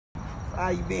How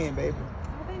you been, baby?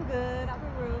 I've been good. I've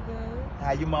been real good.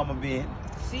 How your mama been?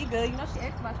 She good. You know, she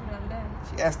asked about you the other day.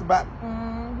 She asked about me?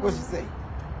 What'd she say?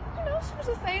 You know, she was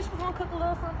just saying she was gonna cook a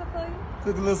little something for you.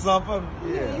 Cook a little something?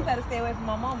 Yeah. You better stay away from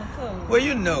my mama, too. Well,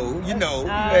 you know.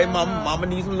 Hey, mama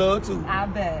needs some love, too. I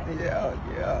bet.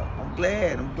 Yeah. I'm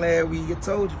glad we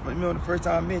told you. Remember the first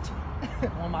time I met you?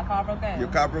 When my car broke down. Your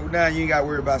car broke down, you ain't got to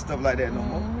worry about stuff like that no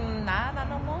more. Nah, not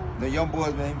no more. The young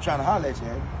boys been trying to holler at you,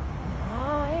 ain't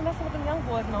I ain't messing with them young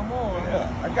boys no more.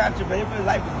 Yeah, I got you, baby.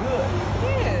 Life is good.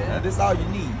 Yeah. Now, this all you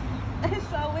need. It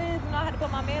sure is. You know, I had to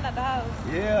put my man at the house.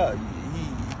 Yeah,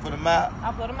 you put him out.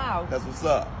 I put him out. That's what's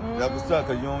up. That's what's up,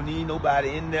 because you don't need nobody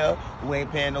in there who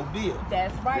ain't paying no bill.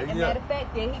 That's right. And matter of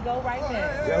fact, there he go right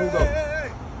there. Yeah,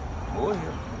 who go? Boy,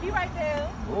 here. He right there.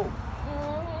 Oh.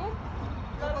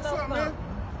 What's up, man?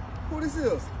 Who this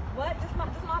is? What? This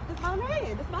my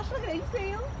man. This my sugar daddy. You see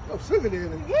him? Oh, sugar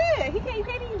daddy. Yeah, you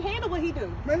can't even handle what he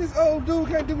do. Man, this old dude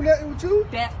can't do nothing with you.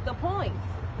 That's the point.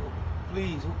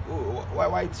 Please,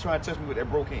 why you trying to touch me with that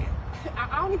broke hand?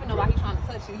 I don't even know why he's trying to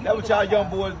touch you. That's what y'all young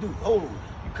boys do. Oh,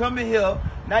 you come in here,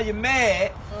 now you're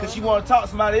mad because you want to talk to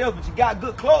somebody else, but you got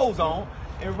good clothes on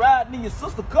and riding in your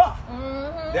sister's car.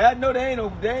 I know there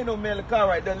ain't no manly car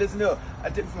right there. Listen here. I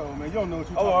just, so, man, you don't know what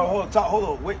you're talking about. Hold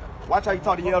on, wait. Watch how you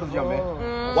talk to your elders, young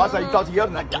man. Watch how you talk to your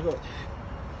elders.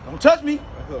 Don't touch me.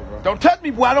 Don't touch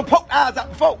me, boy. I don't poke eyes out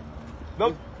the folk.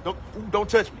 Don't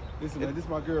touch me. Listen, man, this is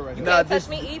my girl right here. Can't touch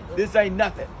me either. This ain't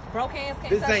nothing. Broke hands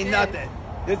can't This touch ain't nothing.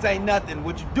 This ain't nothing.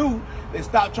 What you do is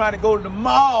stop trying to go to the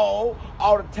mall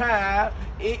all the time.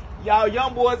 Y'all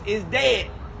young boys is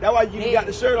dead. That's why you got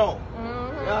the shirt on.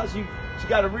 Yeah, she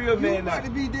got a real man you now. about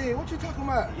to be dead. What you talking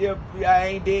about? Yeah, I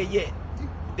ain't dead yet.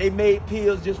 They made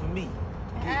pills just for me.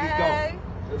 Hey.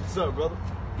 What's up, brother?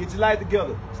 Get your life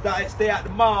together. Stay out the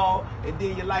mall, and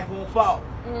then your life won't fall.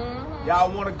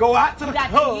 Y'all want to go out to the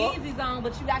club. You got the Yeezys on,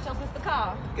 but you got your sister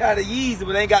car. Got a Yeezy,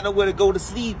 but ain't got nowhere to go to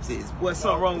sleep, sis. What's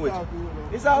something wrong with you?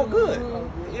 It's all good.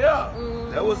 Yeah.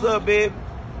 That what's up, babe.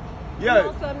 Yeah. You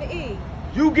want something to eat?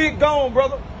 You get gone,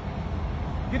 brother.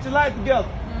 Get your life together.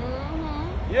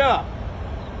 Yeah.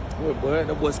 What, boy?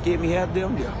 That boy scared me half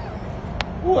damn deal.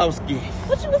 Ooh, I was scared.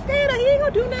 What you was scared of? He ain't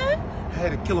gonna do nothing. I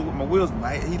had to kill him with my wheels,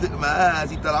 man. He looked at my eyes.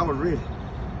 He thought I was ready.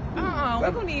 We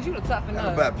gonna need you to toughen up.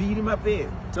 I'm about peed in my bed.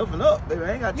 Toughen up, baby.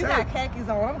 I ain't got time. You got khakis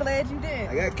on. I'm glad you did.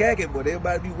 I got khakis, but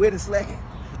everybody be wet and slacking.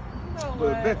 No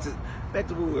But back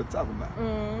to what we were talking about.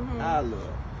 I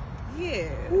love.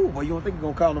 Yeah. Ooh, boy, you don't think you're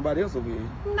gonna call nobody else over here?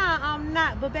 Nah, I'm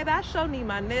not. But baby, I sure need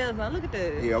my nails on. Look at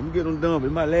this. Yeah, I'm gonna get them done. But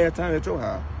it's my last time at your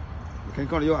house. I can't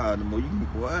come to your house no more. You can be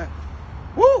quiet.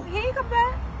 Woo! He ain't come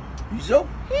back. You sure?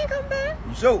 He ain't come back.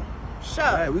 You sure? Sure.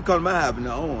 All right, we come to my house, but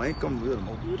no, I ain't coming to the other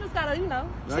more. You just gotta, change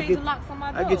the locks on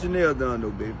my door. I get your nails done though,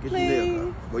 baby. Get your nails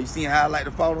done. Boy, you seen how I like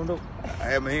to fall on though? I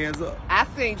have my hands up. I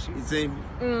seen you. You seen me?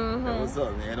 That's what's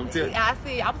up, man. I'm telling you. I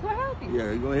see. I was gonna help you.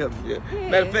 Yeah, you gonna help me. Yeah.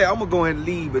 Matter of fact, I'm gonna go ahead and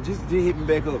leave, but just hit me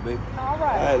back up, baby. All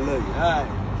right. I love you. All right.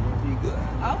 You good.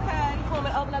 Okay. You want me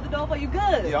to open up the door for you?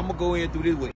 Good. Yeah, I'm gonna go in through this way.